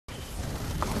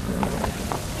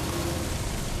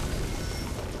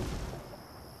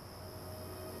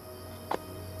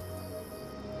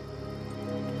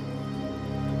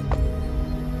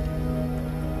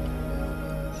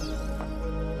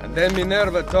And then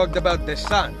Minerva talked about the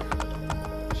sun.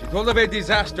 She told of a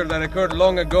disaster that occurred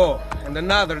long ago, and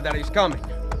another that is coming.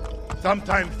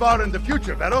 Sometime far in the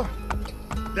future, Vero.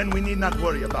 Then we need not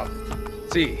worry about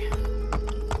it. See.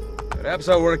 Perhaps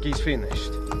our work is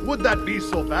finished. Would that be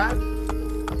so bad?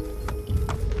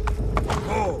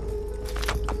 Oh.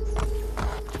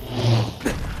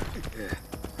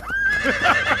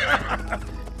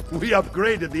 We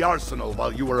upgraded the arsenal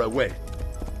while you were away.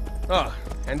 Ah,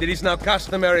 and it is now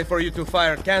customary for you to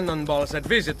fire cannonballs at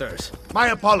visitors. My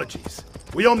apologies.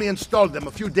 We only installed them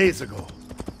a few days ago.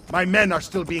 My men are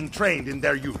still being trained in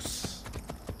their use.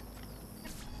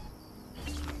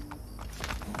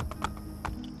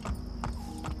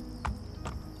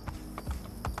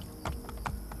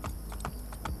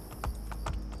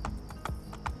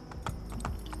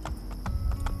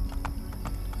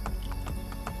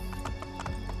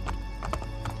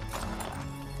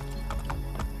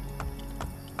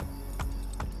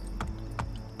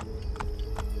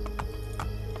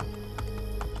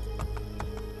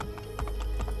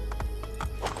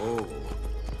 Oh.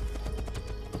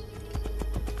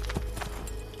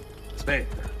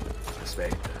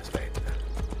 Aspetta, aspetta.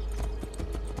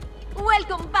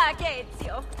 Welcome back,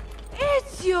 Ezio.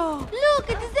 Ezio! Look,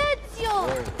 it is Ezio!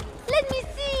 Let me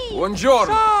see! Buongiorno!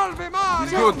 Salve, Mario!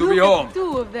 It's good to be Look home. at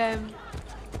two of them.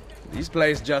 This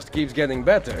place just keeps getting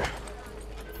better.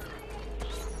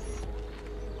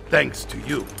 Thanks to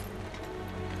you.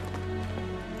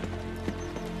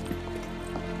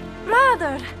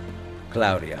 Brother!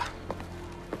 Claudia.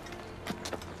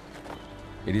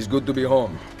 It is good to be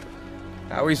home.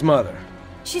 How is Mother?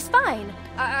 She's fine.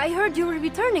 I heard you were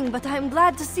returning, but I'm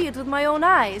glad to see it with my own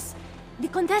eyes. The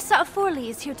Contessa of Forli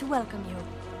is here to welcome you.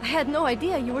 I had no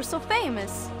idea you were so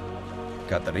famous.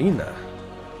 Caterina?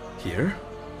 Here?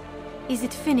 Is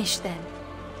it finished then?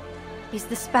 Is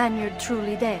the Spaniard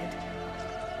truly dead?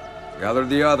 Gather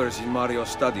the others in Mario's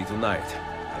study tonight.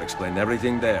 I'll explain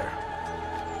everything there.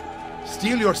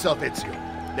 Steel yourself,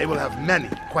 Ezio. They will have many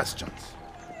questions.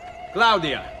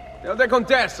 Claudia, tell the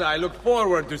Contessa I look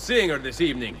forward to seeing her this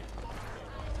evening.